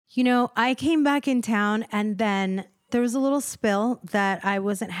You know, I came back in town and then there was a little spill that I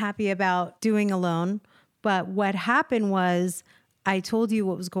wasn't happy about doing alone. But what happened was I told you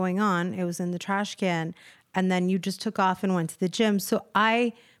what was going on. It was in the trash can. And then you just took off and went to the gym. So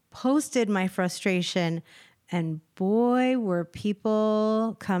I posted my frustration and boy, were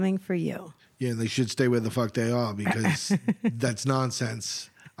people coming for you. Yeah, and they should stay where the fuck they are because that's nonsense.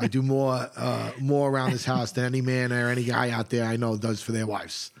 I do more around this house than any man or any guy out there I know does for their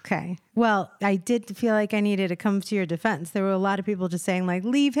wives. Okay. Well, I did feel like I needed to come to your defense. There were a lot of people just saying like,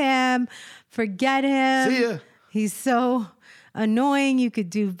 leave him, forget him. See ya. He's so annoying. You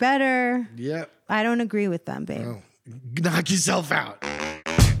could do better. Yep. I don't agree with them, babe. Oh. Knock yourself out.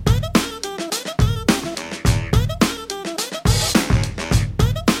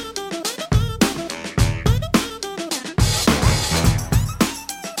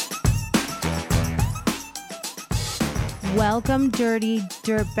 Welcome, dirty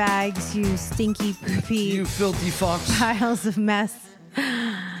dirtbags, you stinky poopy. You filthy fucks. Piles of mess.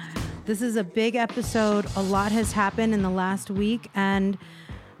 This is a big episode. A lot has happened in the last week. And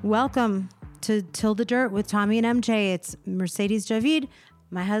welcome to Till the Dirt with Tommy and MJ. It's Mercedes Javid.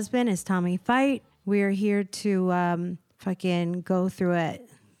 My husband is Tommy Fight. We're here to fucking go through it.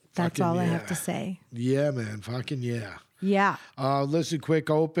 That's fucking all yeah. I have to say. Yeah, man. Fucking yeah. Yeah. Listen,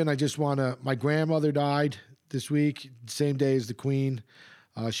 quick open. I just want to, my grandmother died this week, same day as the Queen.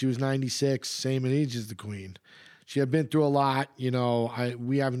 She was 96, same age as the Queen. She had been through a lot, you know.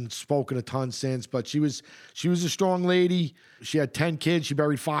 We haven't spoken a ton since, but she was a strong lady. She had 10 kids. She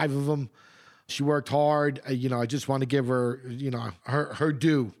buried 5 of them. She worked hard. You know, I just want to give her, you know, her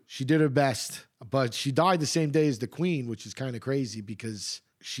due. She did her best, but she died the same day as the Queen, which is kind of crazy because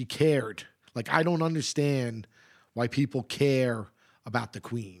she cared. Like, I don't understand why people care about the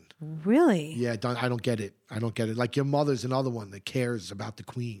Queen. Really? Yeah, I don't get it. I don't get it. Like your mother's another one that cares about the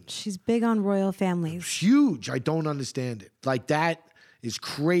Queen. She's big on royal families. Huge. I don't understand it. Like that is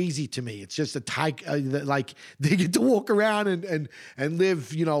crazy to me. It's just like they get to walk around and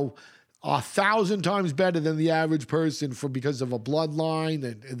live, you know, 1,000 times better than the average person because of a bloodline.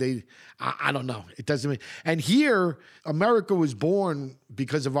 And I don't know. It doesn't make. And here, America was born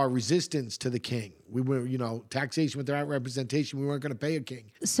because of our resistance to the king. We were, you know, taxation without representation. We weren't going to pay a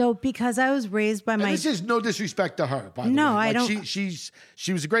king. So because I was raised by This is no disrespect to her, by the way. No, Like I don't.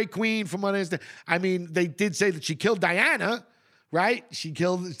 She was a great queen from what I understand. I mean, they did say that she killed Diana, right? She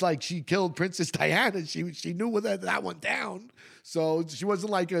killed Princess Diana. She knew whether that went down. So she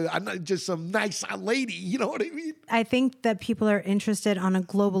wasn't like just some nice lady. You know what I mean? I think that people are interested on a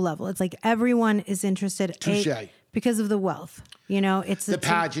global level. It's like everyone is interested. Touche. Because of the wealth. You know, it's the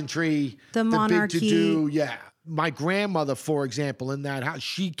pageantry, the monarchy. The big to-do, yeah. My grandmother, for example, in that house,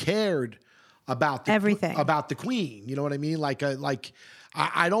 she cared about everything. About the Queen. You know what I mean?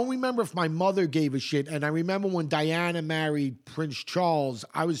 I don't remember if my mother gave a shit. And I remember when Diana married Prince Charles,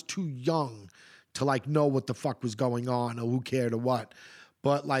 I was too young to like know what the fuck was going on or who cared or what.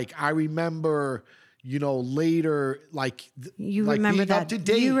 But like I remember, you know, later, you like remember being that up to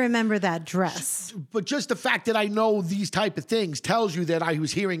date. You remember that dress. But just the fact that I know these type of things tells you that I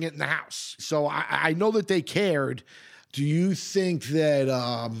was hearing it in the house. So I know that they cared. Do you think that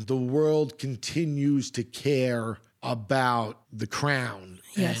the world continues to care about the crown?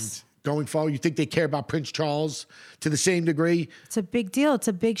 Yes. And going forward, you think they care about Prince Charles to the same degree? It's a big deal. It's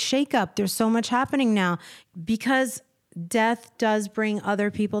a big shakeup. There's so much happening now. Because death does bring other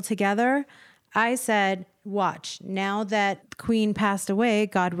people together, I said, watch, now that Queen passed away,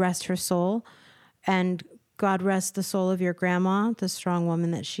 God rest her soul, and God rest the soul of your grandma, the strong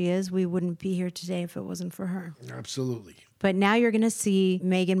woman that she is. We wouldn't be here today if it wasn't for her. Absolutely. But now you're going to see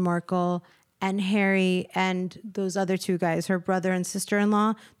Meghan Markle and Harry and those other 2 guys, her brother and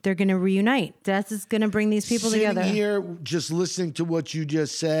sister-in-law, they're going to reunite. Death is going to bring these people together. Sitting here, just listening to what you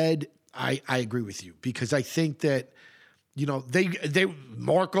just said, I agree with you because I think that, you know, they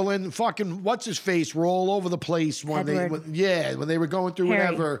Markle and fucking what's his face were all over the place when they were going through Harry.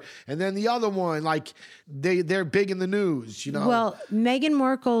 whatever, and then the other one like they're big in the news, you know. Well, Meghan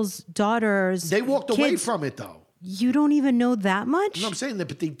Markle's daughters, they walked away kids, from it though. You don't even know that much? No, I'm saying that,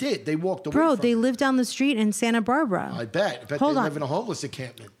 but they did. They walked away. Bro, from they it. live down the street in Santa Barbara. I bet they live in a homeless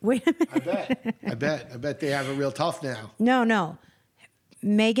encampment. Wait a minute. I bet they have it real tough now. No.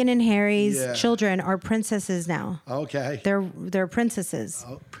 Meghan and Harry's children are princesses now. Okay. They're princesses.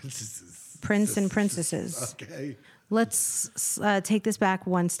 Oh, princesses. Prince and princesses. Okay. let's take this back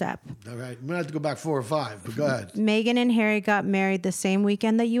one step. All right. I'm going to have to go back 4 or 5, but go ahead. Meghan and Harry got married the same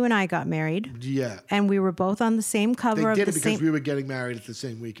weekend that you and I got married. Yeah. And we were both on the same cover of They the did it because same... we were getting married at the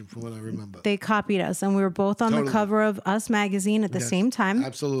same weekend, from what I remember. They copied us, and we were both on the cover of Us magazine at the same time.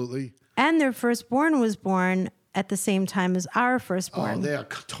 Absolutely. And their firstborn was born at the same time as our firstborn. Oh, they are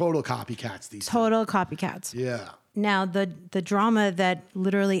total copycats, these Total copycats. Yeah. Now, the drama that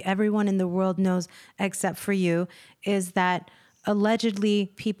literally everyone in the world knows except for you is that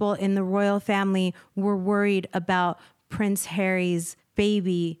allegedly people in the royal family were worried about Prince Harry's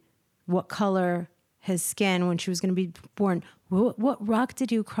baby, what color his skin when she was going to be born. What rock did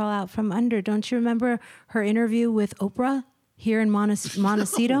you crawl out from under? Don't you remember her interview with Oprah here in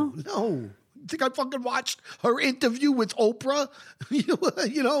Montecito? No. Think I fucking watched her interview with Oprah?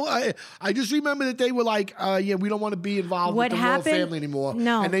 I just remember that they were like, we don't want to be involved with the royal family anymore.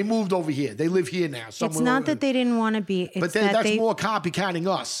 No. And they moved over here. They live here now. It's not that they didn't want to be. It's but that's more copycatting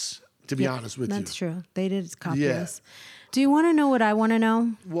us, to be honest with you. That's true. They did copy us. Do you want to know what I want to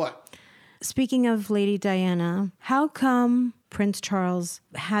know? What? Speaking of Lady Diana, how come Prince Charles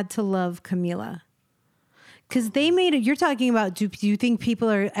had to love Camilla? Because they made it, you're talking about, do you think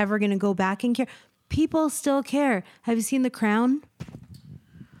people are ever going to go back and care? People still care. Have you seen The Crown?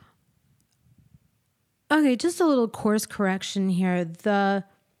 Okay, just a little course correction here. The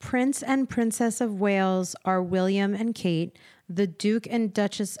Prince and Princess of Wales are William and Kate. The Duke and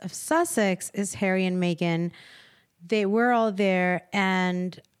Duchess of Sussex is Harry and Meghan. They were all there,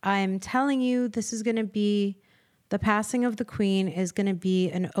 and I'm telling you, this is going to be... The passing of the Queen is going to be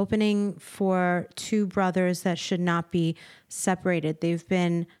an opening for two brothers that should not be separated. They've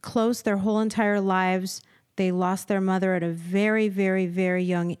been close their whole entire lives. They lost their mother at a very, very, very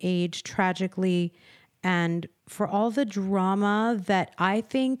young age, tragically. And for all the drama that I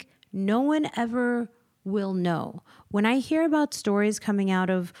think no one ever will know. When I hear about stories coming out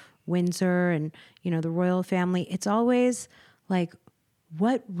of Windsor and, the royal family, it's always like,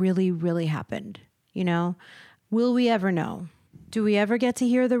 what really, really happened? Will we ever know? Do we ever get to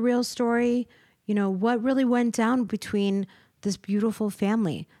hear the real story? What really went down between this beautiful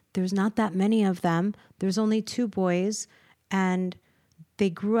family? There's not that many of them. There's only 2 boys, and they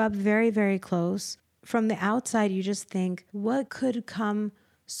grew up very, very close. From the outside, you just think, what could come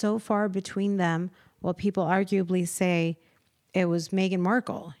so far between them? Well, people arguably say it was Meghan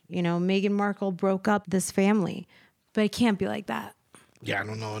Markle. Meghan Markle broke up this family, but it can't be like that. Yeah, I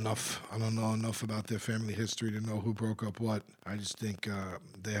don't know enough about their family history to know who broke up what. I just think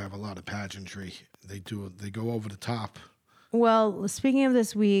they have a lot of pageantry. They go over the top. Well, speaking of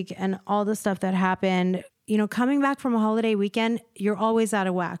this week and all the stuff that happened, coming back from a holiday weekend, you're always out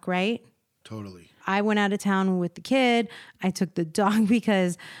of whack, right? Totally. I went out of town with the kid. I took the dog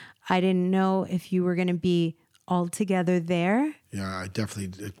because I didn't know if you were going to be all together there. Yeah, I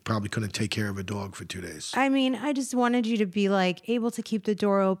probably couldn't take care of a dog for 2 days. I mean, I just wanted you to be able to keep the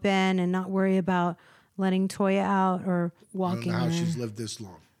door open and not worry about letting Toya out or walking. I don't know how her. she's lived this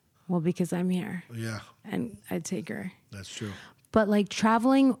long. Well, because I'm here. Yeah. And I'd take her. That's true. But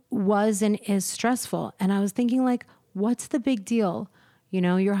traveling was and is stressful. And I was thinking what's the big deal?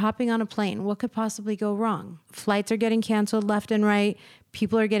 You're hopping on a plane. What could possibly go wrong? Flights are getting canceled left and right.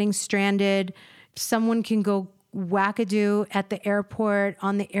 People are getting stranded. Someone can go wackadoo at the airport,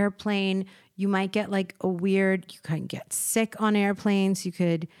 on the airplane. You might get you can get sick on airplanes. You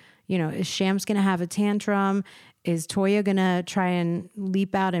could, is Shams going to have a tantrum? Is Toya going to try and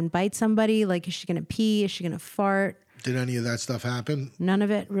leap out and bite somebody? Is she going to pee? Is she going to fart? Did any of that stuff happen? None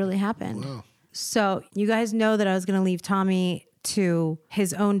of it really happened. Wow. So you guys know that I was going to leave Tommy to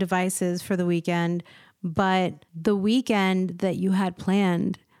his own devices for the weekend, but the weekend that you had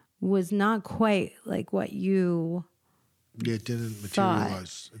planned was not quite like what you it didn't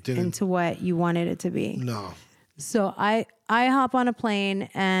materialize. It didn't into what you wanted it to be. No. So I hop on a plane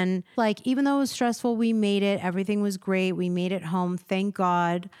and even though it was stressful, we made it. Everything was great. We made it home. Thank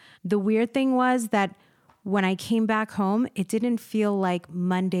God. The weird thing was that when I came back home, it didn't feel like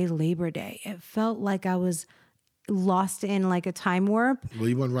Monday, Labor Day. It felt like I was lost in a time warp. Well,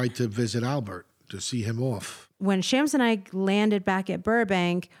 you went right to visit Albert to see him off. When Shams and I landed back at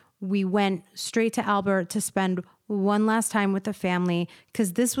Burbank, we went straight to Albert to spend one last time with the family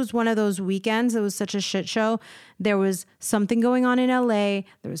because this was one of those weekends. It was such a shit show. There was something going on in LA.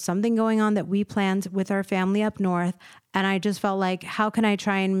 There was something going on that we planned with our family up north. And I just felt like, how can I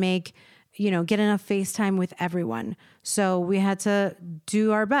try and make, get enough FaceTime with everyone? So we had to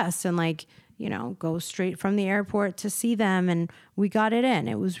do our best and go straight from the airport to see them. And we got it in.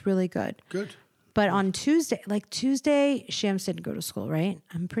 It was really good. Good. But on Tuesday, Shams didn't go to school, right?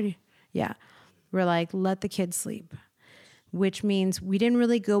 Yeah. we're like, let the kids sleep, which means we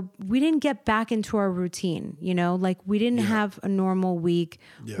didn't get back into our routine, you know, like we didn't have a normal week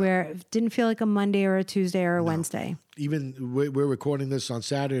where it didn't feel like a Monday or a Tuesday or a Wednesday. Even we're recording this on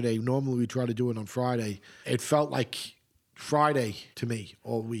Saturday. Normally we try to do it on Friday. It felt like Friday to me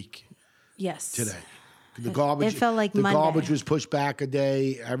all week. Yes. Today. The garbage. It felt like the Monday. garbage was pushed back a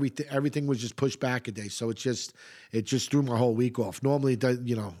day. Everything was just pushed back a day. So it just threw my whole week off. Normally,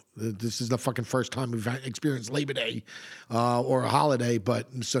 you know, this is the fucking first time we've experienced Labor Day or a holiday. But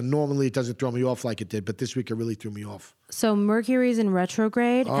so normally it doesn't throw me off like it did. But this week it really threw me off. So Mercury's in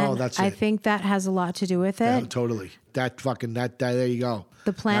retrograde. Oh, and that's it. I think that has a lot to do with it. Yeah, totally. That there you go.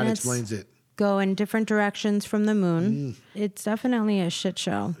 The planets that explains it. Go in different directions from the moon. It's definitely a shit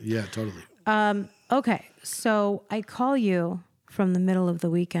show. Yeah, totally. Okay, so I call you from the middle of the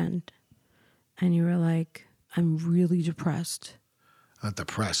weekend, and you were like, I'm really depressed. Not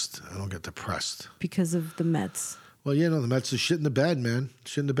depressed. I don't get depressed. Because of the Mets. Well, yeah, no, the Mets are shit in the bed, man.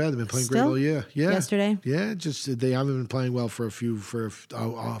 Shit in the bed. They've been playing Still? great all year. Yeah. Yesterday? Yeah, just they haven't been playing well for a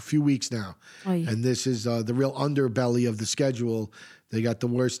few weeks now. Oh, yeah. And this is the real underbelly of the schedule. They got the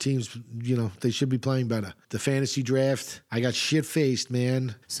worst teams. You know, they should be playing better. The fantasy draft, I got shit-faced,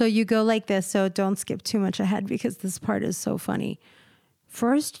 man. So you go like this, so don't skip too much ahead because this part is so funny.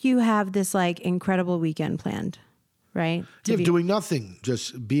 First, you have this like incredible weekend planned, right? Doing nothing,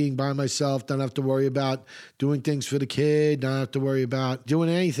 just being by myself. Don't have to worry about doing things for the kid. Don't have to worry about doing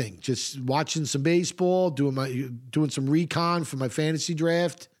anything. Just watching some baseball, doing some recon for my fantasy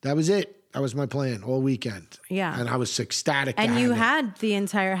draft. That was it. That was my plan all weekend. Yeah. And I was ecstatic. And to you have it. had the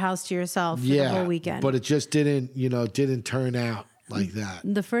entire house to yourself for the whole weekend. But it just didn't turn out like that.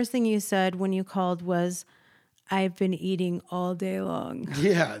 The first thing you said when you called was, I've been eating all day long.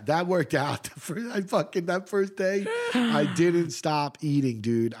 Yeah, that worked out. That first day, I didn't stop eating,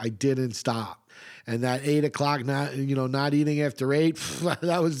 dude. I didn't stop. And that 8 o'clock, not eating after 8,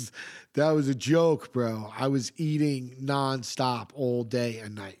 that was a joke, bro. I was eating nonstop all day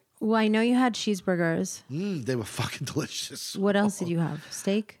and night. Well, I know you had cheeseburgers. They were fucking delicious. What else did you have?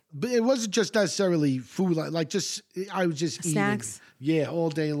 Steak? But it wasn't just necessarily food, I was just Snacks? eating. Yeah,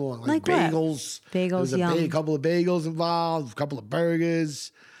 all day long. Like bagels. What? Bagels, there was yum. a couple of bagels involved, a couple of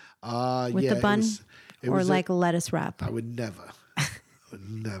burgers. With the bun? Or like a lettuce wrap? I would never.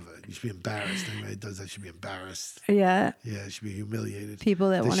 You should be embarrassed. Anybody that does that should be embarrassed. Yeah. Yeah, it should be humiliated. People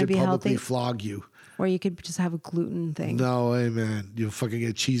that want to be They should publicly healthy. flog you. Or you could just have a gluten thing. No, hey, man. You fucking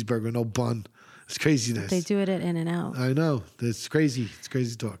get a cheeseburger, no bun. It's craziness. They do it at In-N-Out. I know. It's crazy. It's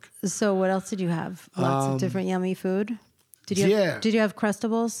crazy talk. So what else did you have? Lots of different yummy food? Did you have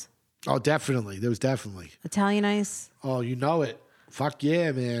Crustables? Oh, definitely. There was definitely. Italian ice? Oh, you know it. Fuck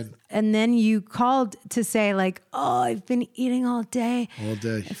yeah, man. And then you called to say like, oh, I've been eating all day. All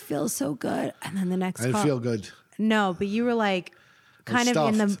day. It feels so good. And then the next I didn't call. feel good. No, but you were like kind of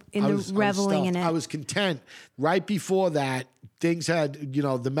stuffed. in the reveling in it. I was content. Right before that, things had,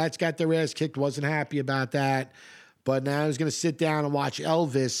 the Mets got their ass kicked. Wasn't happy about that. But now I was going to sit down and watch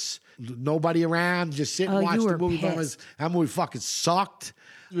Elvis. Nobody around, just sit and watch you the were movie. pissed. That movie fucking sucked.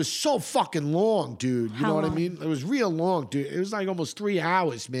 It was so fucking long, dude. You know what I long? mean? It was real long, dude. It was like almost 3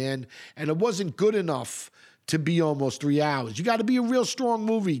 hours, man. And it wasn't good enough to be almost 3 hours. You got to be a real strong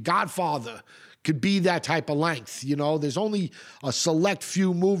movie. Godfather could be that type of length. There's only a select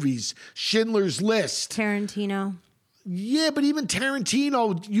few movies. Schindler's List. Tarantino. Yeah, but even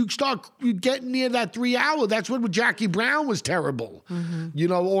Tarantino, you get near that 3 hour. That's what with Jackie Brown was terrible.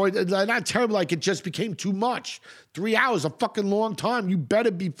 Or not terrible, like it just became too much. 3 hours, a fucking long time. You better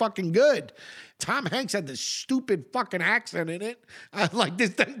be fucking good. Tom Hanks had this stupid fucking accent in it. Like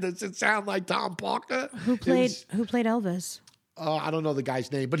this does it sound like Tom Parker? Who played Elvis? I don't know the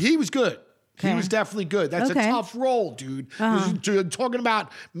guy's name, but he was good. Okay. He was definitely good. That's a tough role, dude. You're talking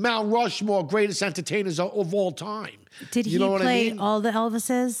about Mount Rushmore, greatest entertainers of all time. Did he play all the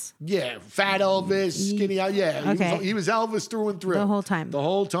Elvises? Yeah, fat Elvis, skinny. Yeah, Okay. he was Elvis through and through The whole time. The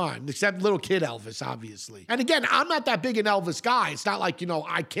whole time, except little kid Elvis, obviously. And again, I'm not that big an Elvis guy. It's not like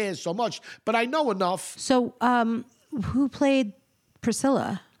I care so much, but I know enough. So, who played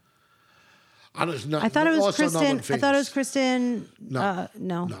Priscilla? I thought it was also no one Kristen. I thought it was famous. Kristen. No,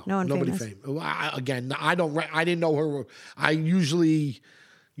 no one nobody famous. famous. I didn't know her. I usually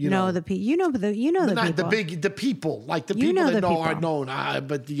You know, the people. not the people, like the people that know are known.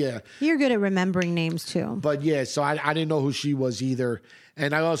 But yeah, you're good at remembering names too. But yeah, so I didn't know who she was either.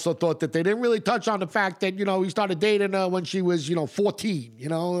 And I also thought that they didn't really touch on the fact that, he started dating her when she was, 14,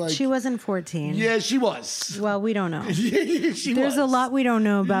 like. She wasn't 14. Yeah, she was. Well, we don't know. There's a lot we don't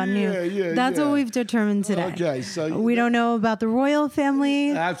know about you. That's what we've determined today. Okay, so. We don't know about the royal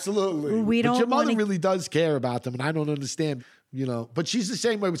family. Absolutely. But your mother really does care about them, and I don't understand. But she's the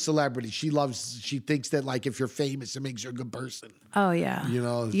same way with celebrities. She thinks that like if you're famous, it makes you a good person. Oh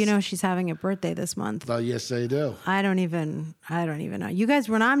yeah. She's having a birthday this month. Oh yes, I do. I don't even know. You guys,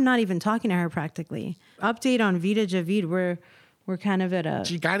 I'm not even talking to her practically. Update on Vita Javid. We're kind of at a.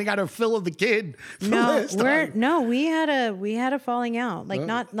 She kind of got her fill of the kid. We had a falling out. Like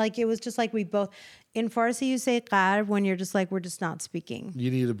not like it was just like we both. In Farsi, you say qar when you're just like, we're just not speaking.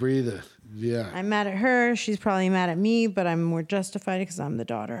 You need a breather. Yeah. I'm mad at her. She's probably mad at me, but I'm more justified because I'm the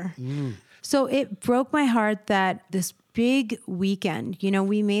daughter. So it broke my heart that this big weekend,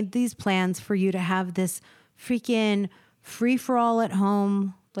 we made these plans for you to have this freaking free-for-all at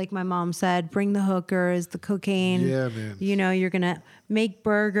home. Like my mom said, bring the hookers, the cocaine. Yeah, man. You're going to make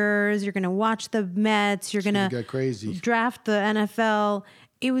burgers. You're going to watch the Mets. You're going to get crazy. Draft the NFL.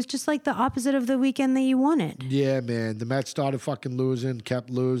 It was just like the opposite of the weekend that you wanted. Yeah, man. The Mets started fucking losing, kept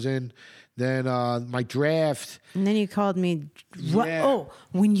losing. Then my draft. And then you called me. Yeah. Oh,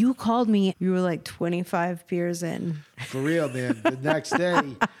 when you called me, you were like 25 beers in. For real, man. The next day.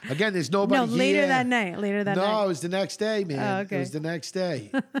 Again, there's nobody here. Later that night. No, it was the next day, man. Oh, okay. It was the next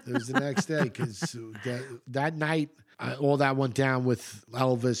day. Because that night, all that went down with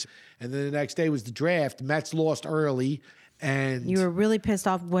Elvis. And then the next day was the draft. The Mets lost early. And you were really pissed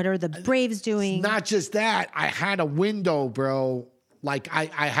off. What are the Braves doing? Not just that. I had a window, bro. Like I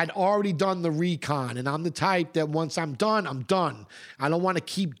had already done the recon, and I'm the type that once I'm done, I'm done. I don't want to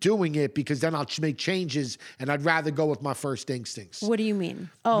keep doing it because then I'll make changes, and I'd rather go with my first instincts. What do you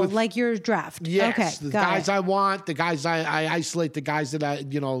mean? Oh, like your draft? Yes, okay, the guys I want, the guys I isolate, the guys that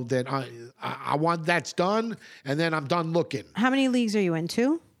I want. That's done, and then I'm done looking. How many leagues are you in?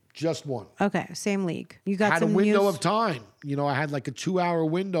 2? Just one. Okay, same league. You got had some a window news? of time. I had like a 2-hour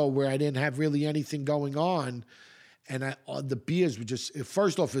window where I didn't have really anything going on. And the beers were just,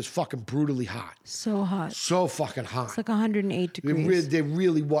 first off, it was fucking brutally hot. So hot. So fucking hot. It's like 108 degrees. They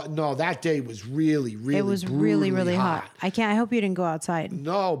really no, that day was really, really It was really hot. I hope you didn't go outside.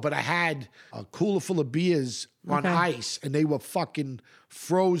 No, but I had a cooler full of beers on ice, and they were fucking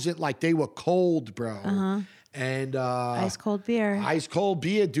frozen, like they were cold, bro. Uh-huh. And ice cold beer. Ice cold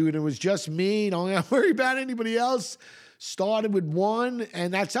beer, dude. It was just me. Don't have to worry about anybody else. Started with one,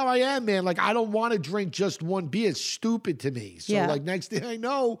 and that's how I am, man. Like, I don't want to drink just one beer. It's stupid to me. So, like, next thing I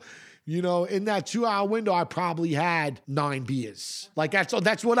know, in that 2-hour window, I probably had 9 beers. Like, that's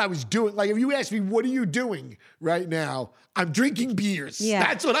what I was doing. Like, if you ask me, what are you doing right now? I'm drinking beers. Yeah.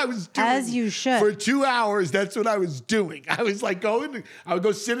 That's what I was doing. As you should. For 2 hours, that's what I was doing. I was like I would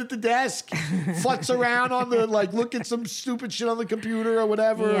go sit at the desk, futz around look at some stupid shit on the computer or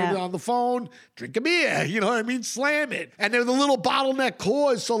whatever, or on the phone, drink a beer, you know what I mean? Slam it. And they're the little bottleneck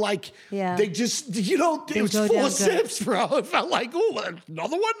cores, so they just, it was 4 sips, bro. It felt like, oh,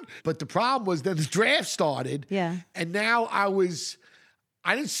 another one? But the problem was then the draft started. Yeah. And now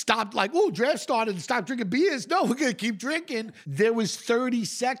I didn't stop draft started and stop drinking beers. No, we're going to keep drinking. There was 30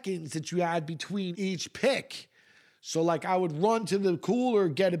 seconds that you had between each pick. So I would run to the cooler,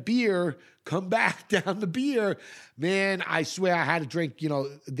 get a beer, come back down the beer. Man, I swear I had to drink,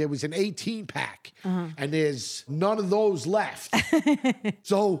 there was an 18 pack and there's none of those left.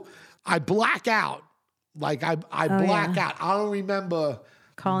 So I black out. I black out. I don't remember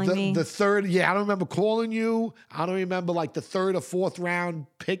calling me. The third, I don't remember calling you. I don't remember the 3rd or 4th round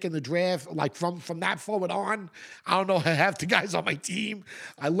pick in the draft. From that forward on, I don't know half the guys on my team.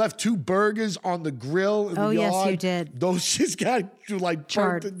 I left 2 burgers on the grill in the yard. Yes, you did. Those shits got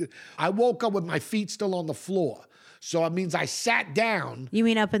charred. I woke up with my feet still on the floor. So it means I sat down. You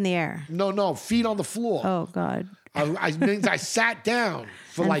mean up in the air? No, feet on the floor. Oh, God. It means I sat down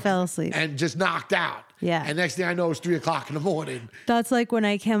for and fell asleep. And just knocked out. Yeah. And next thing I know, it's 3:00 in the morning. That's like when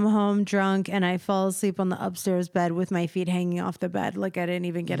I came home drunk and I fell asleep on the upstairs bed with my feet hanging off the bed. I didn't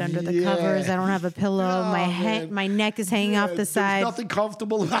even get under the covers. I don't have a pillow. No, my neck is hanging off the side. There's nothing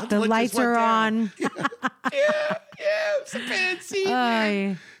comfortable about the lights are on. Yeah, it was a bad scene,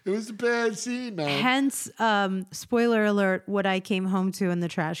 man. It was a bad scene, man. Hence, spoiler alert, what I came home to in the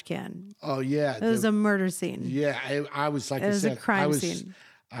trash can. Oh, yeah. It was a murder scene. Yeah, I was like it was a crime scene.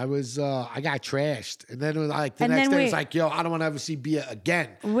 I got trashed. And then it was like the And next then day, it was wait. like, yo, I don't want to ever see beer again.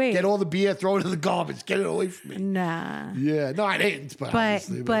 Wait. Get all the beer, throw it in the garbage, get it away from me. Nah. Yeah. No, I didn't. But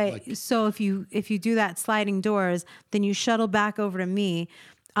obviously, like, so if you do that sliding doors, then you shuttle back over to me.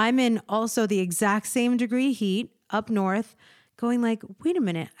 I'm in also the exact same degree heat up north, going like, wait a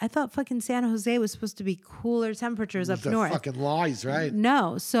minute, I thought fucking San Jose was supposed to be cooler temperatures up the north. fucking lies, right?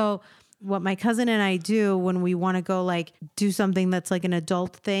 No. So what my cousin and I do when we want to go like do something that's like an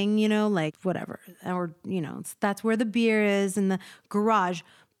adult thing, you know, like whatever, or, you know, that's where the beer is in the garage.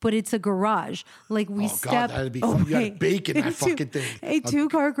 But it's a garage. Like we God, that'd be fun. You gotta bake in that fucking thing. A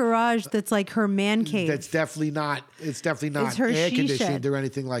 2-car garage that's like her man cave. That's definitely not. It's definitely not It's her air she conditioned shed. or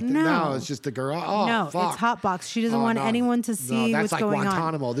anything like that. No. No, it's just the garage. Oh, no, fuck. it's hot box. She doesn't Oh, want no. anyone to see that's what's like going on.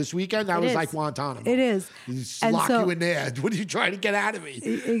 Guantanamo. This weekend, that It was is. like Guantanamo. It is. You just And lock so- you in there. What are you trying to get out of me?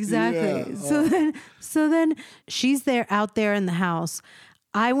 Exactly. Yeah. So then she's out there in the house.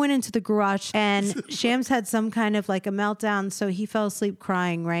 I went into the garage and Shams had some kind of like a meltdown. So he fell asleep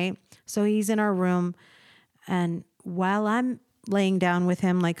crying, right? So he's in our room. And while I'm laying down with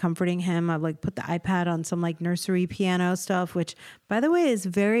him, like comforting him, I like put the iPad on some like nursery piano stuff, which by the way is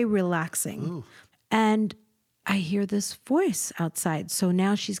very relaxing. Ooh. And I hear this voice outside. So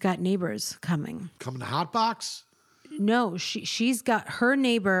now she's got neighbors coming. Coming to hot box. No, she's got her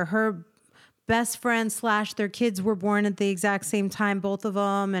neighbor, her best friend / their kids were born at the exact same time, both of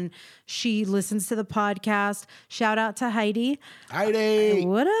them, and she listens to the podcast. Shout out to Heidi. Heidi.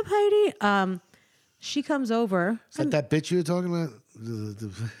 What up, Heidi? She comes over. Is that bitch you were talking about?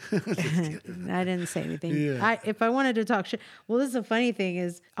 I didn't say anything. Yeah. If I wanted to talk shit, well, this is the funny thing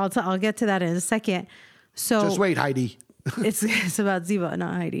is I'll get to that in a second. So Just wait, Heidi. it's about Ziva,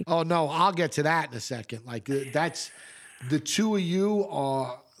 not Heidi. Oh no, I'll get to that in a second. Like that's the two of you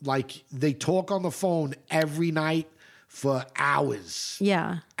are like they talk on the phone every night for hours.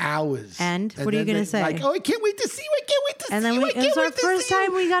 Yeah. Hours. And what are you then gonna say? Like, oh, I can't wait to see you. I can't wait to And see then you. we- I it can't was our wait to first see you."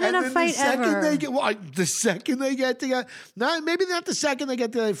 time we got in And a then fight the second ever. They get, well, the second they get together, maybe not the second they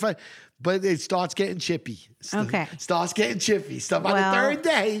get together, fight, but it starts getting chippy. Okay. Starts getting chippy. So by Well- the third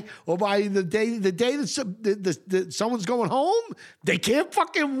day, or by the day that someone's going home, they can't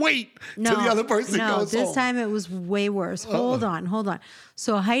fucking wait till the other person no, goes this home. time it was way worse. Hold on.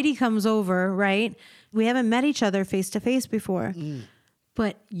 So Heidi comes over, right? We haven't met each other face to face before,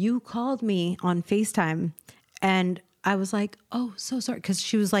 but you called me on FaceTime and I was like, oh, so sorry. Cause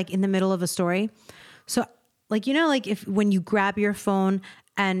she was like in the middle of a story. So like, you know, like if when you grab your phone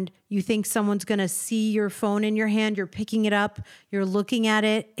and you think someone's going to see your phone in your hand, you're picking it up, you're looking at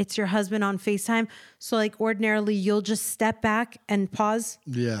it, it's your husband on FaceTime. So like ordinarily you'll just step back and pause.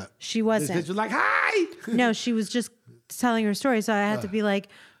 Yeah. She This bitch wasn't. was like, hi. No, she was just telling her story. So I had to be like,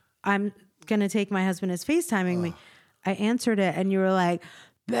 I'm going to take my husband as FaceTiming me. I answered it and you were like,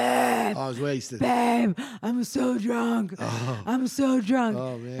 babe, I was wasted. babe, I'm so drunk. I'm so drunk.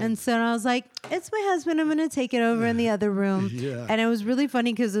 Oh, man. And so I was like, it's my husband. I'm going to take it over in the other room. Yeah. And it was really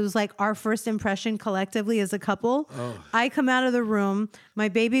funny because it was like our first impression collectively as a couple. I come out of the room. My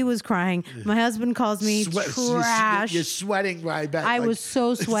baby was crying. My husband calls me trash. You're sweating right back. I like- was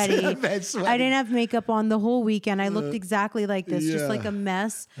so sweaty. I bet sweaty. I didn't have makeup on the whole weekend. I looked exactly like this, just yeah. like a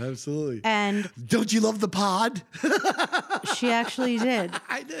mess. Absolutely. And Don't you love the pod? she actually did.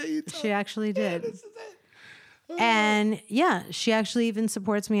 I know you told She actually did. And yeah, she actually even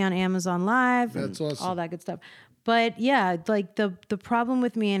supports me on Amazon Live and That's awesome. all that good stuff. But yeah, like the problem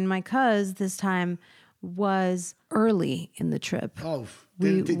with me and my cuz this time was early in the trip. Oh,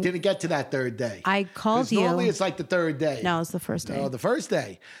 didn't get to that third day. I called 'Cause you. Normally it's like the third day. No, it's the first day. Oh, the first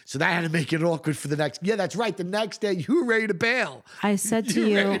day. So that had to make it awkward for the next. Yeah, that's right. The next day you were ready to bail. I said to You were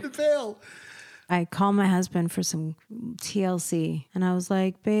you, ready to bail. I called my husband for some TLC and I was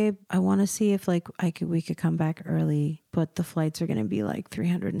like, babe, I want to see if like we could come back early, but the flights are going to be like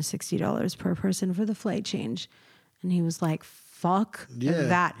 $360 per person for the flight change. And he was like, fuck Yeah,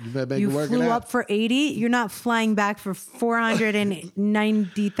 that. you better make it You work it flew out. up for 80. You're not flying back for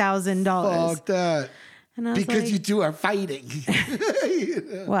 $490,000. Fuck that. And I was Because like, you two are fighting.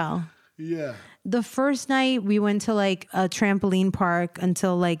 well, Yeah. the first night we went to like a trampoline park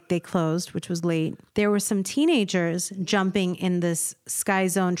until like they closed, which was late. There were some teenagers jumping in this Sky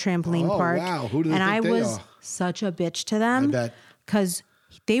Zone trampoline Oh, park. wow. Who do they and think I they was are? such a bitch to them. I bet. Because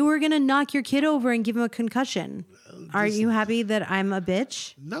they were going to knock your kid over and give him a concussion. Are you happy that I'm a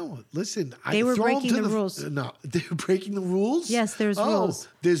bitch? No, listen. They were throw 'em breaking to the rules. No, they were breaking the rules? Yes, there's rules.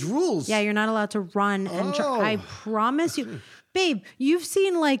 There's rules. Yeah, you're not allowed to run and I Oh. promise you. Babe, you've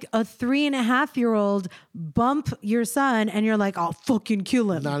seen like a 3.5-year-old bump your son and you're like, I'll fucking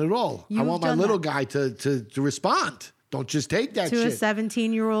kill him. Not at all. I You've want my done little that. guy to respond. Don't just take that to a shit.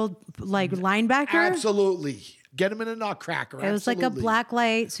 17-year-old like linebacker. Absolutely. Get him in a nutcracker. It was like a black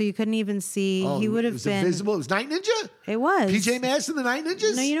light, so you couldn't even see. Oh, he would have was been invisible. It was Night Ninja? It was. PJ Masks and the Night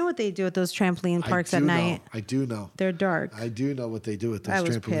Ninjas? No, you know what they do at those trampoline parks at night? I do know. They're dark. I do know what they do at I those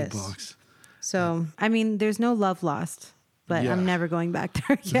was trampoline pissed. parks. So, I mean, there's no love lost, but Yeah. I'm never going back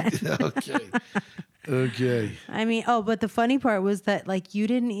there again. Okay. Okay. I mean, but the funny part was that like you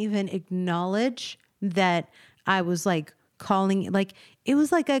didn't even acknowledge that I was like calling, like it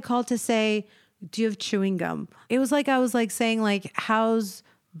was like I called to say, do you have chewing gum? It was like I was like saying like, how's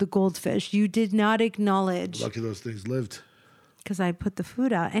the goldfish? You did not acknowledge. Lucky those things lived. Because I put the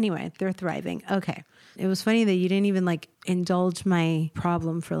food out. Anyway, they're thriving. Okay. It was funny that you didn't even like indulge my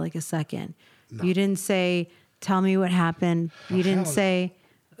problem for like a second. No. You didn't say, tell me what happened. You didn't say,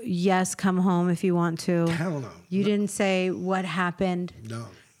 yes, come home if you want to. Hell no. You didn't say what happened. No.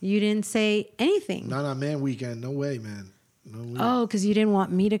 You didn't say anything. Not on man weekend. No way, man. No way. Oh, because you didn't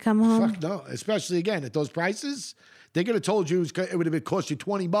want me to come home? Fuck no. Especially again at those prices. They could have told you it would have cost you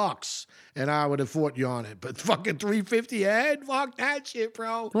 $20 and I would have fought you on it. But fucking $350 a head? Fuck that shit,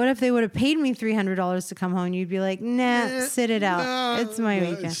 bro. What if they would have paid me $300 to come home? You'd be like, nah, sit it out. It's my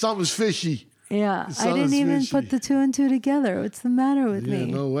weekend. Something's fishy. Yeah. I didn't even put the two and two together. What's the matter with me?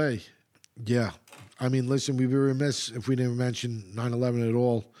 No way. Yeah. I mean, listen, we'd be remiss if we didn't mention 9/11 at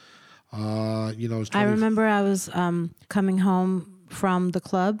all. I remember I was coming home from the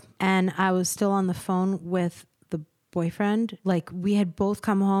club and I was still on the phone with the boyfriend. Like we had both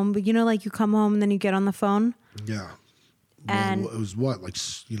come home, but like you come home and then you get on the phone. Yeah. And it was what, like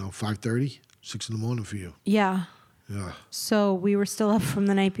 5:30, 6 in the morning for you. Yeah. Yeah. So we were still up from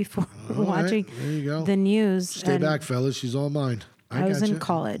the night before watching the news. Stay back, fellas. She's all mine. I was in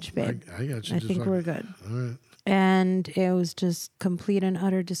college, babe. I got you. I think we're good. All right. And it was just complete and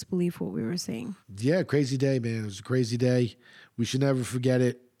utter disbelief what we were seeing. Yeah, crazy day, man. It was a crazy day. We should never forget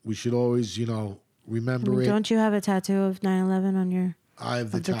it. We should always, remember it. Don't you have a tattoo of 9/11 on your? I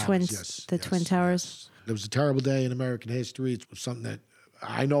have the towers, twins, yes. the Twin Towers. Yes. It was a terrible day in American history. It was something that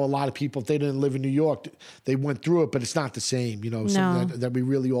I know a lot of people, if they didn't live in New York, they went through it, but it's not the same, something that we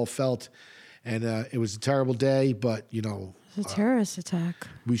really all felt. And it was a terrible day, but, It was a terrorist attack.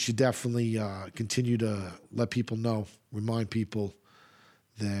 We should definitely continue to let people know, remind people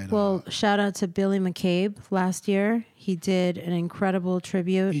that. Well, shout out to Billy McCabe last year. He did an incredible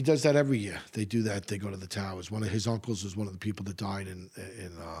tribute. He does that every year. They do that. They go to the towers. One of his uncles was one of the people that died in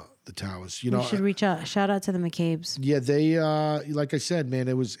the towers. We should reach out. Shout out to the McCabes. Yeah, they like I said, man,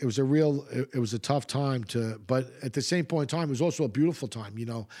 it was a tough time but at the same point in time, it was also a beautiful time.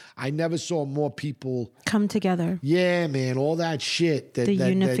 I never saw more people come together. Yeah, man, all that shit that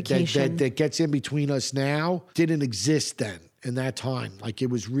unification that gets in between us now didn't exist then. In that time, like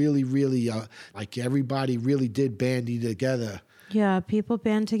it was really, really, like everybody really did bandy together. Yeah, people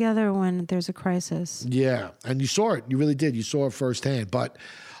band together when there's a crisis. Yeah, and you saw it. You really did. You saw it firsthand. But,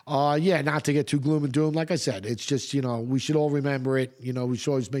 not to get too gloom and doom. Like I said, it's just, we should all remember it. We should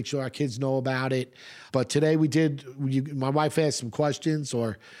always make sure our kids know about it. But today we did, my wife asked some questions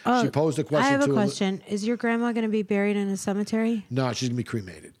or she posed a question. I have a question. Is your grandma going to be buried in a cemetery? No, she's going to be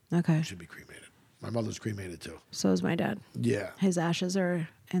cremated. Okay. She'll be cremated. My mother's cremated too. So is my dad. Yeah. His ashes are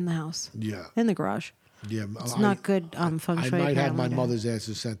in the house. Yeah. In the garage. Yeah. It's not good feng shui. I might have my mother's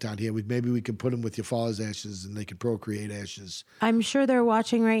ashes sent out here. Maybe we could put them with your father's ashes and they could procreate ashes. I'm sure they're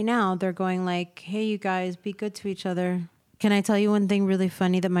watching right now. They're going like, hey, you guys, be good to each other. Can I tell you one thing really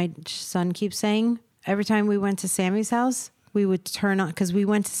funny that my son keeps saying? Every time we went to Sammy's house, we would turn on, because we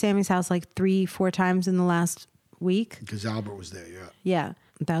went to Sammy's house like 3-4 times in the last week. Because Albert was there, yeah. Yeah.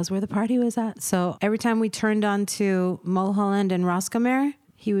 That was where the party was at. So every time we turned on to Mulholland and Roscommare,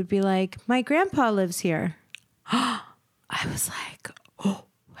 he would be like, my grandpa lives here. I was like, oh,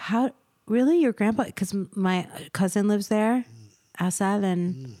 how? Really? Your grandpa? Because my cousin lives there, Asad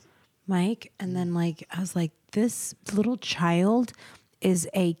and Mike. And then I was like, this little child is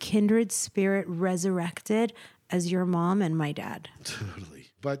a kindred spirit resurrected as your mom and my dad. Totally.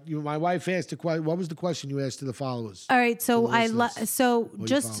 But my wife asked what was the question you asked to the followers? All right, so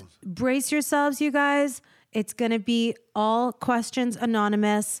just brace yourselves, you guys. It's going to be all questions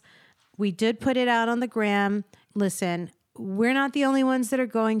anonymous. We did put it out on the gram. Listen, we're not the only ones that are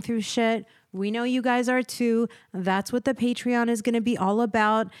going through shit. We know you guys are too. That's what the Patreon is going to be all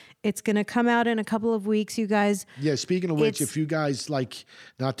about. It's going to come out in a couple of weeks, you guys. Yeah, speaking of which, if you guys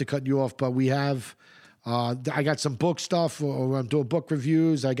not to cut you off, but we have I got some book stuff, or I'm doing book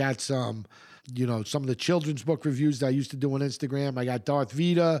reviews. I got some some of the children's book reviews that I used to do on Instagram. I got Darth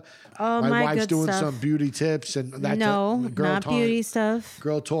Vita. Oh, my wife's good doing stuff. some beauty tips and that's not beauty stuff.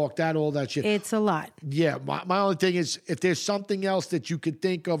 Girl talk, all that shit. It's a lot. Yeah, my only thing is if there's something else that you could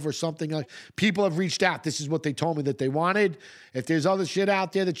think of or something like people have reached out. This is what they told me that they wanted. If there's other shit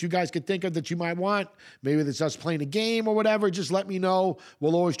out there that you guys could think of that you might want, maybe it's us playing a game or whatever, just let me know.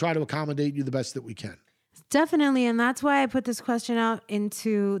 We'll always try to accommodate you the best that we can. Definitely. And that's why I put this question out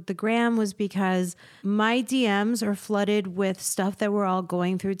into the gram, was because my DMs are flooded with stuff that we're all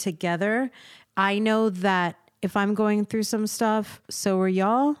going through together. I know that if I'm going through some stuff, so are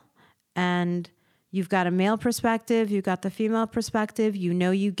y'all. And you've got a male perspective, you've got the female perspective,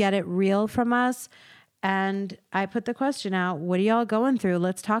 you get it real from us. And I put the question out, what are y'all going through?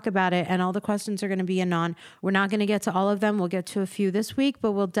 Let's talk about it. And all the questions are going to be anon. We're not going to get to all of them. We'll get to a few this week,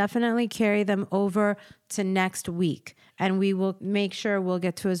 but we'll definitely carry them over to next week. And we will make sure we'll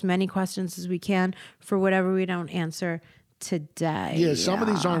get to as many questions as we can for whatever we don't answer today. Yeah, some of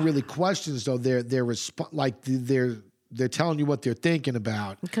these aren't really questions though. They're telling you what they're thinking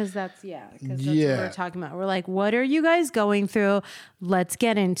about. Because that's what we're talking about. We're like, what are you guys going through? Let's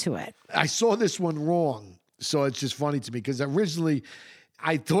get into it. I saw this one wrong. So it's just funny to me because originally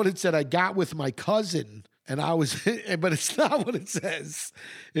I thought it said I got with my cousin and but it's not what it says.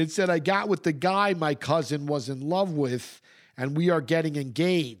 It said I got with the guy my cousin was in love with and we are getting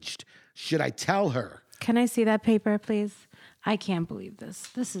engaged. Should I tell her? Can I see that paper, please? I can't believe this.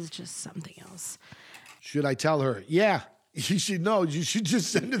 This is just something else. Should I tell her? Yeah, you should know. You should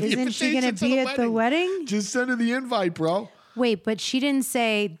just send her the invitation. Isn't she going to be at the wedding? Just send her the invite, bro. Wait, but she didn't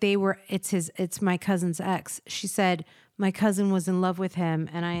say it's my cousin's ex. She said my cousin was in love with him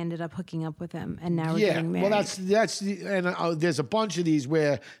and I ended up hooking up with him and now we're getting married. Well, there's a bunch of these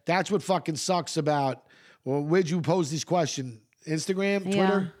where that's what fucking sucks about. Well, where'd you pose this question? Instagram,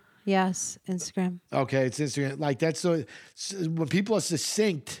 Twitter? Yes, Instagram. Okay, it's Instagram. Like that's when people are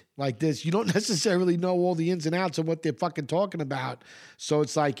succinct like this, you don't necessarily know all the ins and outs of what they're fucking talking about. So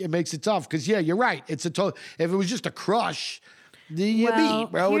it's like it makes it tough. Because you're right. It's if it was just a crush, you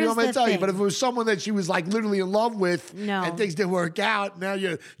beat, bro. What do you want me to tell you? But if it was someone that she was like literally in love with and things didn't work out, now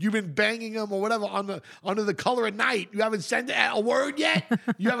you've been banging them or whatever under the color of night. You haven't sent a word yet.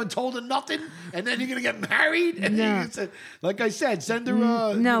 You haven't told her nothing, and then you're gonna get married. And like I said, send her.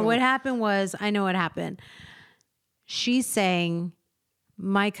 What happened was I know what happened. She's saying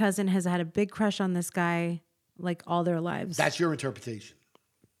my cousin has had a big crush on this guy like all their lives. That's your interpretation,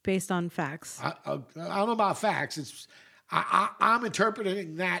 based on facts. I don't know about facts. It's. I'm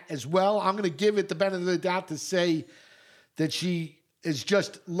interpreting that as well. I'm going to give it the benefit of the doubt to say that she has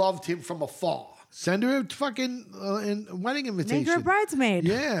just loved him from afar. Send her a fucking wedding invitation. Make her a bridesmaid.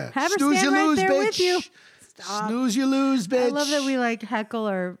 Yeah. Have her stand right there with you. Stop. Snooze, you lose, bitch. I love that we like heckle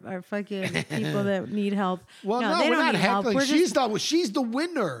our fucking people that need help. Well, no, we're not heckling. She's the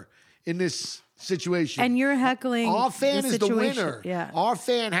winner in this situation. And you're heckling. Our fan is the winner. Yeah. Our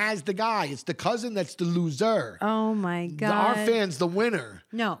fan has the guy. It's the cousin that's the loser. Oh my God. Our fan's the winner.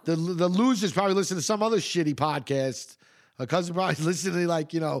 No. The loser's probably listening to some other shitty podcast. Her cousin probably listening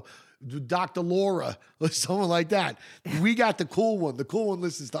to Dr. Laura or someone like that. We got the cool one. The cool one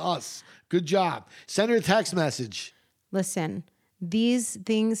listens to us. Good job. Send her a text message. Listen, these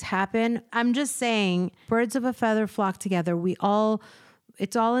things happen. I'm just saying, birds of a feather flock together.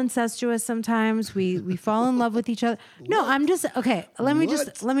 It's all incestuous sometimes. We fall in love with each other. No, I'm just okay. Let me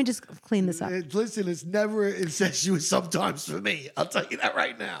just clean this up. Listen, it's never incestuous sometimes for me. I'll tell you that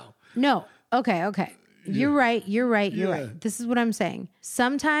right now. No. Okay. You're right. This is what I'm saying.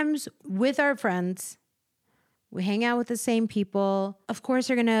 Sometimes with our friends, we hang out with the same people. Of course,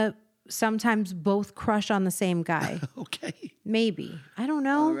 you're gonna sometimes both crush on the same guy. Okay. Maybe. I don't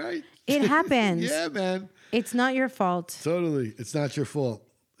know. All right. It happens. Yeah, man. It's not your fault. Totally. It's not your fault.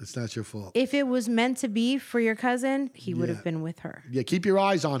 It's not your fault. If it was meant to be for your cousin, he would have been with her. Yeah, keep your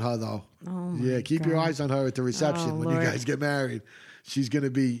eyes on her, though. Oh, my keep God. your eyes on her at the reception when Lord. you guys get married. She's going to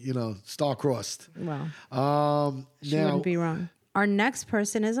be, star-crossed. Well, she wouldn't be wrong. Our next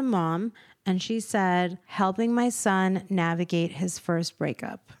person is a mom, and she said, helping my son navigate his first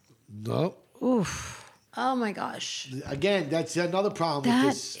breakup. No. Oof. Oh, my gosh. Again, that's another problem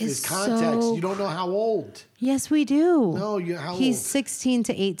with this context. So... You don't know how old. Yes, we do. No, how He's old? 16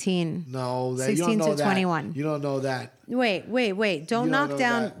 to 18. No, 16 you don't know to 21. That. You don't know that. Wait. Don't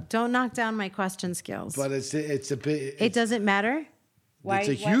knock down my question skills. But it's a bit. It doesn't matter? Why?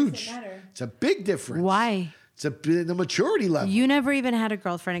 It's Why does it matter? It's a big difference. Why? It's the maturity level. You never even had a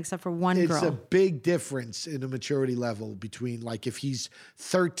girlfriend except for one It's girl. a big difference in the maturity level between like if he's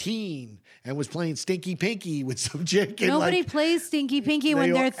 13 and was playing Stinky Pinky with some chick. And Nobody like, plays Stinky Pinky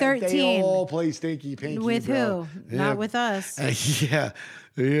when they're 13. They all play Stinky Pinky. With bro. who? Not with us. Yeah.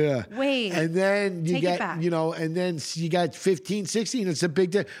 Yeah. Wait. And then you Take it back. get, and then you got 15, 16. It's a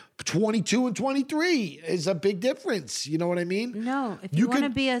big difference. 22 and 23 is a big difference. You know what I mean? No. If you want to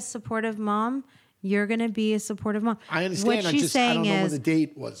could- be a supportive mom, you're going to be a supportive mom. I understand. What she's I saying don't know when is, the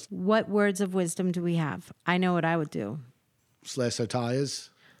date was. what words of wisdom do we have? I know what I would do. Slash our tires.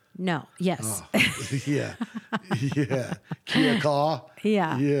 No. Yes. Yeah. Yeah. Kia car.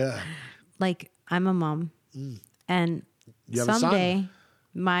 Yeah. Yeah. Like, I'm a mom. And You have a son? someday,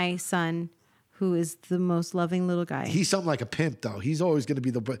 my son, who is the most loving little guy. He's something like a pimp, though. He's always going to be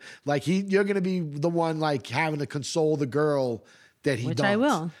you're going to be the one like having to console the girl that he Which dumped. I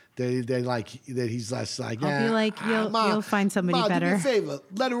will. They like that he's less like. I'll be like, you'll find somebody Ma, better. Do me a favor.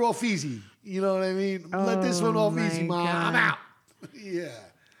 Let her off easy. You know what I mean? Let this one off easy, my Ma. I'm God. out. Yeah.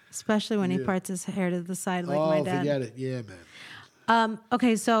 Especially when he parts his hair to the side like my dad. Forget it. Yeah, man.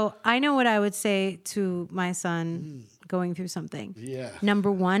 Okay, so I know what I would say to my son going through something. Yeah.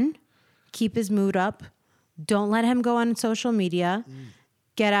 Number one, keep his mood up. Don't let him go on social media.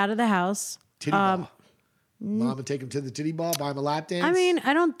 Get out of the house. Titty bar. Mama take him to the titty bar, buy him a lap dance. I mean,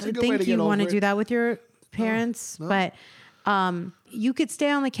 I don't It's a good way think to you get want to over do it. that with your parents, but you could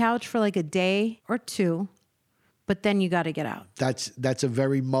stay on the couch for like a day or two, but then you got to get out. That's a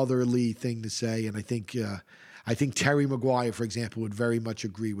very motherly thing to say, and I think Terry Maguire, for example, would very much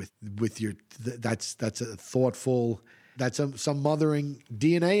agree with your. That's a thoughtful. That's some mothering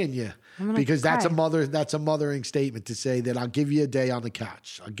DNA in you, because that's a mothering statement to say that I'll give you a day on the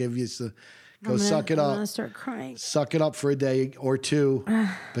couch. I'll give you suck it I'm up. gonna start crying. Suck it up for a day or two,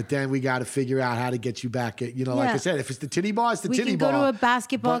 but then we got to figure out how to get you back. Like I said, if it's the titty bar, it's the We titty can bar. go to a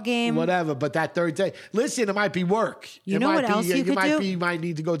basketball But game. whatever. But that third day, listen, it might be work. You know what else you could do? You might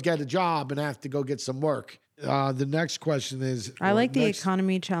need to go get a job and have to go get some work. The next question is: I like the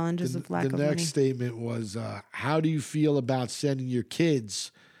economy challenges of lack The of next money. statement was: how do you feel about sending your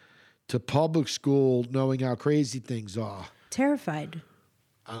kids to public school, knowing how crazy things are? Terrified.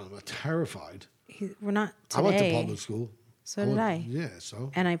 I don't know. Terrified. We're not today. I went to public school. So did I. Yeah.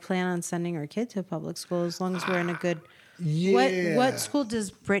 So. And I plan on sending our kid to public school as long as we're in a good. Yeah. What school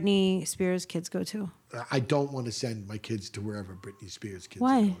does Britney Spears' kids go to? I don't want to send my kids to wherever Britney Spears' kids are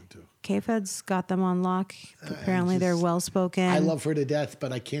Why? going to. K-Fed's got them on lock. Apparently, they're well spoken. I love her to death,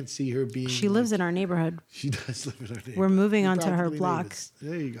 but I can't see her being. She lives in our neighborhood. She does live in our neighborhood. We're moving We're onto her practically block. neighbors.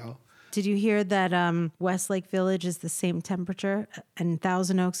 There you go. Did you hear that Westlake Village is the same temperature and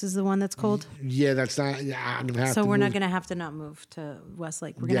Thousand Oaks is the one that's cold? Yeah, that's not. Yeah, I'm gonna have So to we're move. not going to have to not move to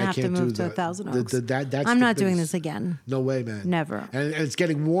Westlake. We're going Yeah, I to have to can't do move to that. Thousand The- Oaks. that's I'm the not doing biggest- this again. No way, man. Never. And it's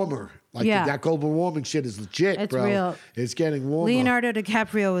getting warmer. Like Yeah. that global warming shit is legit, It's bro. real. It's getting warmer. Leonardo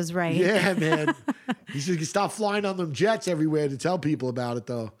DiCaprio was right. Yeah, man. You should stop flying on them jets everywhere to tell people about it,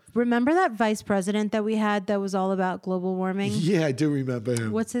 though. Remember that vice president that we had that was all about global warming? Yeah, I do remember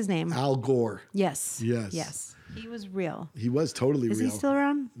him. What's his name? Al Gore. Yes. Yes. Yes. He was real. He was totally Is real. he still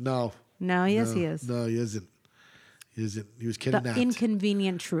around? No. No, yes, no, he is. No, he isn't. He isn't. He was The kidnapped.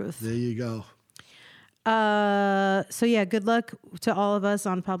 inconvenient truth. There you go. So yeah, good luck to all of us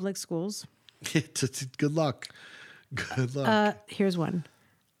on public schools. Good luck. Good luck. Here's one.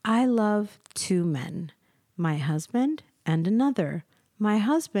 I love two men, my husband and another. My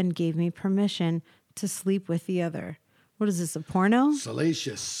husband gave me permission to sleep with the other. What is this, a porno?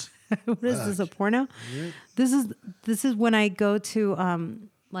 Salacious. What is this, a porno? This is when I go to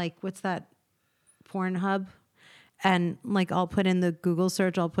like what's that, Pornhub, and like I'll put in the Google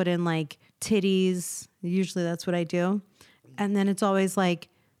search, I'll put in like titties. Usually that's what I do, and then it's always like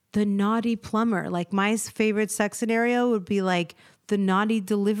the naughty plumber. Like my favorite sex scenario would be like the naughty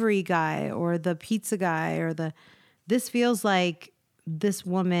delivery guy or the pizza guy or the. This feels like this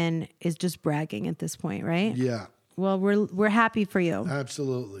woman is just bragging at this point, right? Yeah, Well, we're happy for you.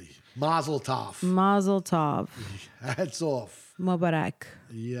 absolutely. Mazel tov. Mazel tov. Hats off. Mubarak.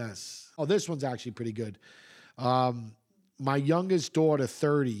 Yes. Oh, this one's actually pretty good. My youngest daughter,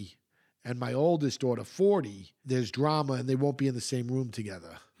 30, and my oldest daughter, 40, there's drama and they won't be in the same room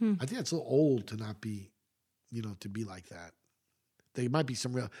together. I think that's a little old to not be, to be like that. There might be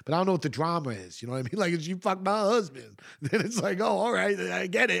some real, but I don't know what the drama is. You know what I mean? Like, if you fuck my husband, then it's like, oh, all right, I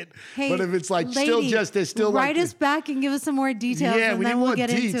get it. Hey, but if it's like lady, there's still write like, us back and give us some more details, yeah, and we need then more we'll get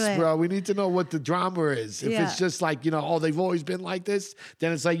deets, into it. bro. We need to know what the drama is. If Yeah. it's just like, oh, they've always been like this,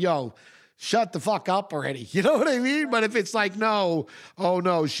 then it's like, yo, shut the fuck up already. You know what I mean? But if it's like, no, oh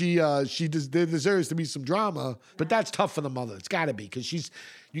no, there deserves to be some drama. But that's tough for the mother. It's got to be because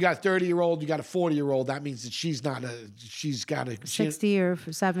you got a 30-year-old, you got a 40-year-old. That means that she's got a 60 or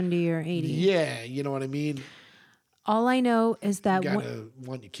 70 or 80. Yeah, you know what I mean? All I know is that you gotta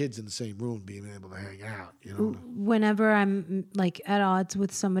want your kids in the same room, being able to hang out. You know, whenever I'm like at odds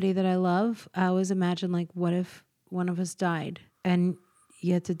with somebody that I love, I always imagine like, what if one of us died? And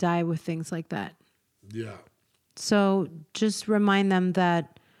you had to die with things like that. Yeah. So just remind them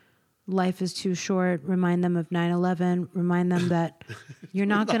that life is too short. Remind them of 9/11. Remind them that you're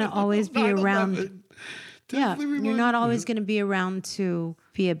not going to always be around. Yeah, you're not always going to be around to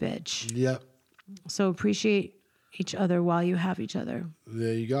be a bitch. Yeah. So appreciate each other while you have each other.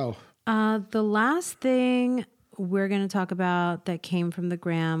 There you go. The last thing we're going to talk about that came from the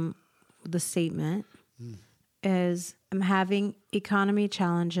gram, the statement, is I'm having economy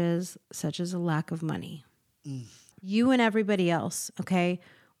challenges such as a lack of money. You and everybody else, okay?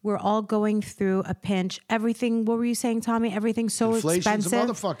 We're all going through a pinch. Everything, what were you saying, Tommy? Everything's so Inflation's expensive.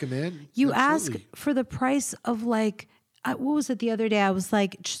 a motherfucker, man. You Absolutely. ask for the price of like, what was it the other day? I was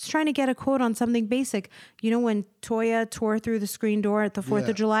like, just trying to get a quote on something basic. You know, when Toya tore through the screen door at the 4th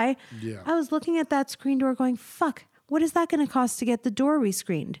of July? Yeah. I was looking at that screen door going, fuck, what is that going to cost to get the door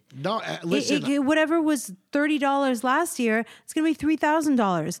rescreened? No, listen. Whatever was $30 last year, it's going to be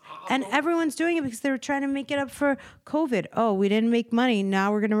 $3,000. And everyone's doing it because they're trying to make it up for COVID. Oh, we didn't make money.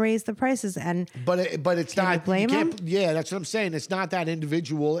 Now we're going to raise the prices. But it's can not. you blame him? Yeah, that's what I'm saying. It's not that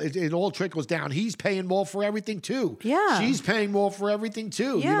individual. It all trickles down. He's paying more for everything too. Yeah. She's paying more for everything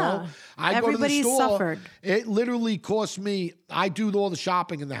too. Yeah. You know, I Everybody's go to the store. suffered. It literally costs me. I do all the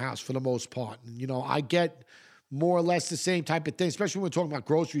shopping in the house for the most part. And, you know, I get more or less the same type of thing, especially when we're talking about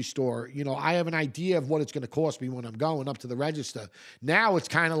grocery store. You know, I have an idea of what it's going to cost me when I'm going up to the register. Now it's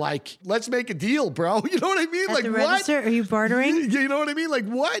kind of like, let's make a deal, bro. You know what I mean? At like, the what? register, are you bartering? You know what I mean? Like,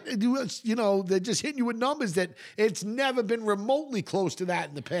 what? You know, they're just hitting you with numbers that it's never been remotely close to that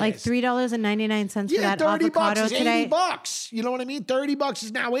in the past. Like $3.99 for that 30 bucks avocado is today. $80. You know what I mean? 30 bucks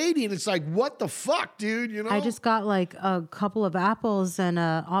is now 80, and it's like, what the fuck, dude? You know, I just got like a couple of apples and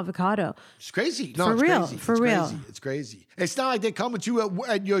an avocado. it's crazy. No, For it's real, crazy. for It's real. crazy. It's crazy. It's not like they're coming to you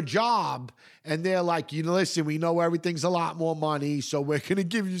at your job and they're like, you know, listen, we know everything's a lot more money, so we're going to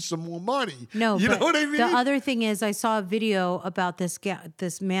give you some more money. No, you but know what I mean? the other thing is I saw a video about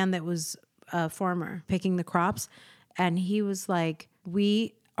this man that was a farmer picking the crops, and he was like,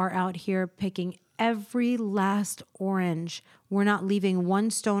 we are out here picking every last orange. We're not leaving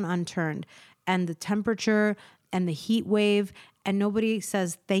one stone unturned. And the temperature and the heat wave, and nobody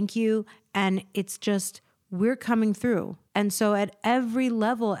says thank you. And it's just, we're coming through. And so at every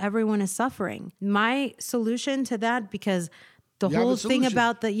level, everyone is suffering. My solution to that, because the You have whole a thing solution.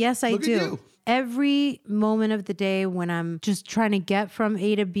 about yes, I Look at do. you. Every moment of the day when I'm just trying to get from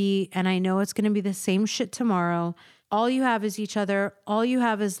A to B and I know it's going to be the same shit tomorrow, all you have is each other. All you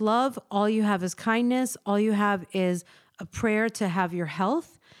have is love. All you have is kindness. All you have is a prayer to have your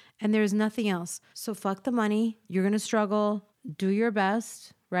health. And there's nothing else. So fuck the money. You're going to struggle. Do your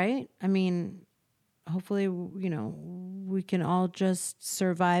best, right? I mean, hopefully, you know, we can all just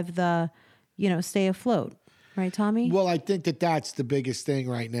survive stay afloat. Right, Tommy? Well, I think that's the biggest thing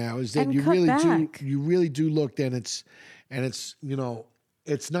right now is that And you cut really back. do look, and it's you know,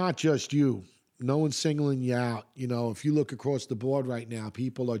 it's not just you. No one's singling you out. You know, if you look across the board right now,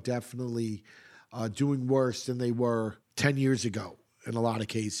 people are definitely doing worse than they were 10 years ago in a lot of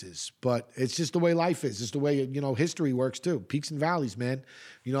cases. But it's just the way life is. It's the way, you know, history works too. Peaks and valleys, man.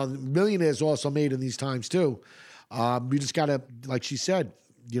 You know, millionaires also made in these times too. We just got to, like she said,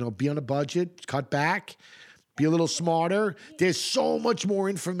 you know, be on a budget, cut back, be a little smarter. There's so much more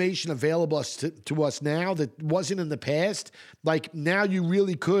information available to us now that wasn't in the past. Like now you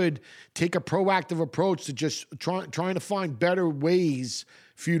really could take a proactive approach to just trying to find better ways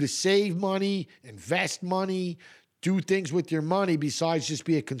for you to save money, invest money, do things with your money besides just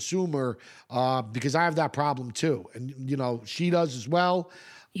be a consumer, because I have that problem too. And, you know, she does as well.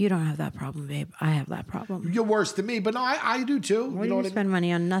 You don't have that problem, babe. I have that problem. You're worse than me, but no, I do too. Why You do know you what I spend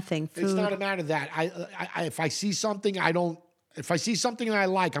money on nothing? Food. It's not a matter of that. I if I see something, if I see something that I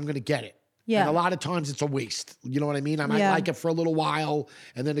like, I'm going to get it. Yeah. And a lot of times it's a waste. You know what I mean? I might Yeah. like it for a little while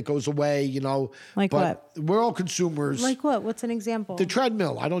and then it goes away, you know. Like but we're all consumers. Like what? What's an example? The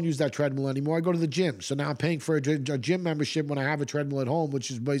treadmill. I don't use that treadmill anymore. I go to the gym. So now I'm paying for a gym membership when I have a treadmill at home,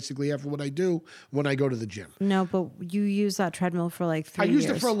 which is basically after what I do when I go to the gym. No, but you use that treadmill for like 3 I years.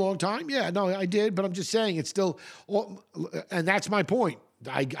 used it for a long time. Yeah, no, I did. But I'm just saying it's still, and that's my point.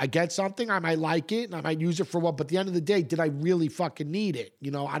 I get something, I might like it, and I might use it for what, but at the end of the day, did I really fucking need it?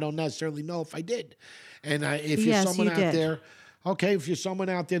 You know, I don't necessarily know if I did. And if you're someone out there, okay, if you're someone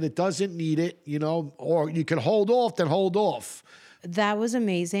out there that doesn't need it, you know, or you can hold off, then hold off. That was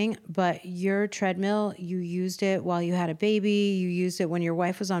amazing, but your treadmill, you used it while you had a baby, you used it when your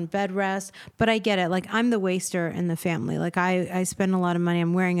wife was on bed rest, but I get it. Like, I'm the waster in the family. Like, I spend a lot of money.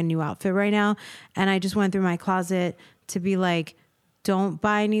 I'm wearing a new outfit right now, and I just went through my closet to be like, don't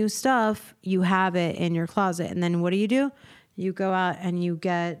buy new stuff. You have it in your closet. And then what do? You go out and you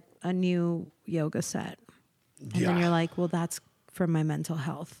get a new yoga set. And then you're like, well, that's for my mental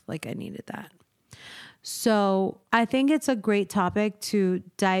health. Like, I needed that. So I think it's a great topic to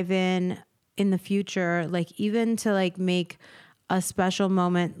dive in the future, like even to like make a special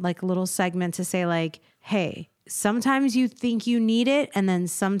moment, like a little segment to say like, hey, sometimes you think you need it and then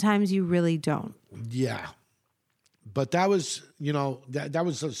sometimes you really don't. Yeah. But that was, you know, that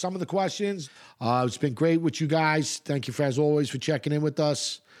was some of the questions. It's been great with you guys. Thank you, as always, for checking in with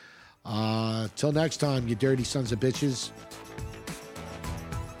us. Till next time, you dirty sons of bitches.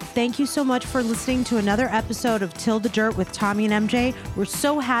 Thank you so much for listening to another episode of Till the Dirt with Tommy and MJ. We're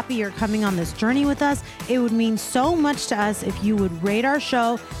so happy you're coming on this journey with us. It would mean so much to us if you would rate our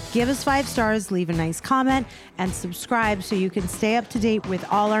show, give us 5 stars, leave a nice comment, and subscribe so you can stay up to date with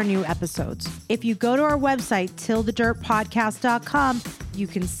all our new episodes. If you go to our website, tillthedirtpodcast.com, you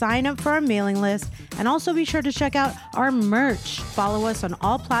can sign up for our mailing list and also be sure to check out our merch. Follow us on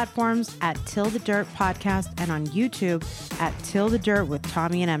all platforms at Till the Dirt Podcast and on YouTube at Till the Dirt with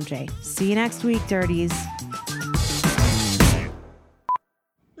Tommy and MJ. See you next week, Dirties.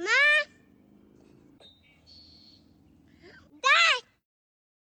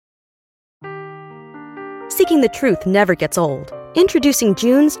 Seeking the truth never gets old. Introducing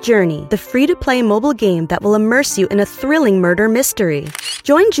June's Journey, the free-to-play mobile game that will immerse you in a thrilling murder mystery.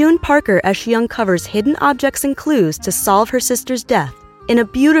 Join June Parker as she uncovers hidden objects and clues to solve her sister's death in a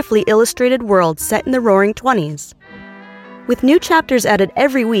beautifully illustrated world set in the Roaring '20s. With new chapters added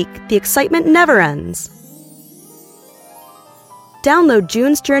every week, the excitement never ends. Download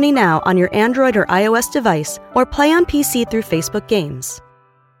June's Journey now on your Android or iOS device or play on PC through Facebook Games.